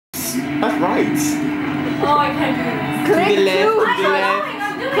That's right. Oh, I can't do this. To Click the left, to to the left.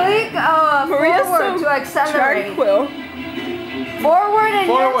 click Maria's forward so to accelerate. tranquil. Forward and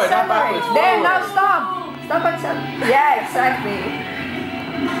Forward, you not accelerate. backwards, There, forward. now stop. Stop accelerate. Yeah, exactly.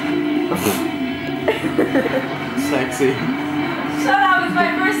 Sexy. Shut up, it's my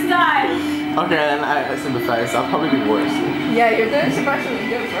first time. Okay, then I sympathize. I'll probably be worse. Yeah, you're doing surprisingly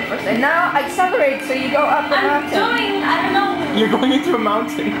good for first. And now accelerate so you go up the I'm mountain. doing, I don't know. You're going into a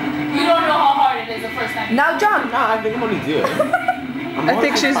mountain. You don't know how hard it is the first time. Now jump. Nah, I think I'm gonna do it. I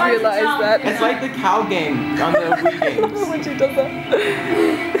think she's realized that. It's like the cow game on the Wii games. When she does that.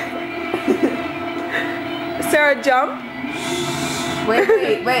 Sarah, jump.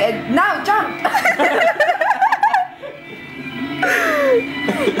 Wait. Now jump.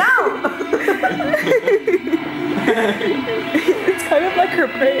 Now. It's kind of like her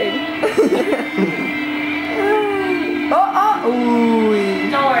praying. Ooh.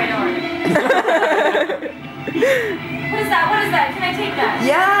 Don't worry. What is that? Can I take that?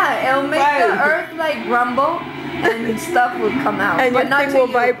 Yeah, it'll make the earth like rumble and stuff will come out. And but your not thing to will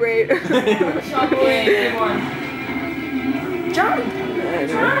you. vibrate. Don't worry anymore. Jump. I'm trying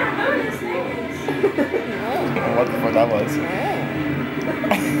to remember this thing. What the fuck that was?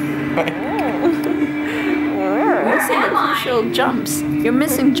 Missing the crucial jumps. You're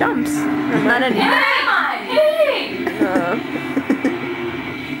missing jumps. Not any. Where am I? Hey!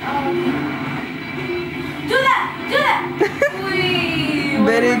 Do that! Wee.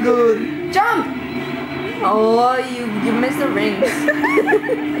 Very good. Jump. Oh, you missed the rings.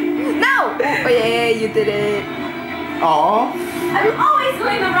 No. Oh yeah, you did it. Aww. I'm always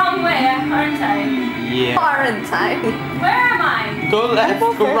going the wrong way, aren't I? Yeah. Quarantine. Where am I? Go left,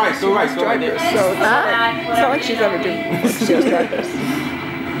 go right there. And So it's that- bad, It's not like she's ever whatever, doing it. She has practice.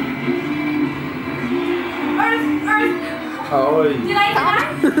 Earth! Oh. Did I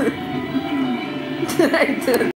do that? I did.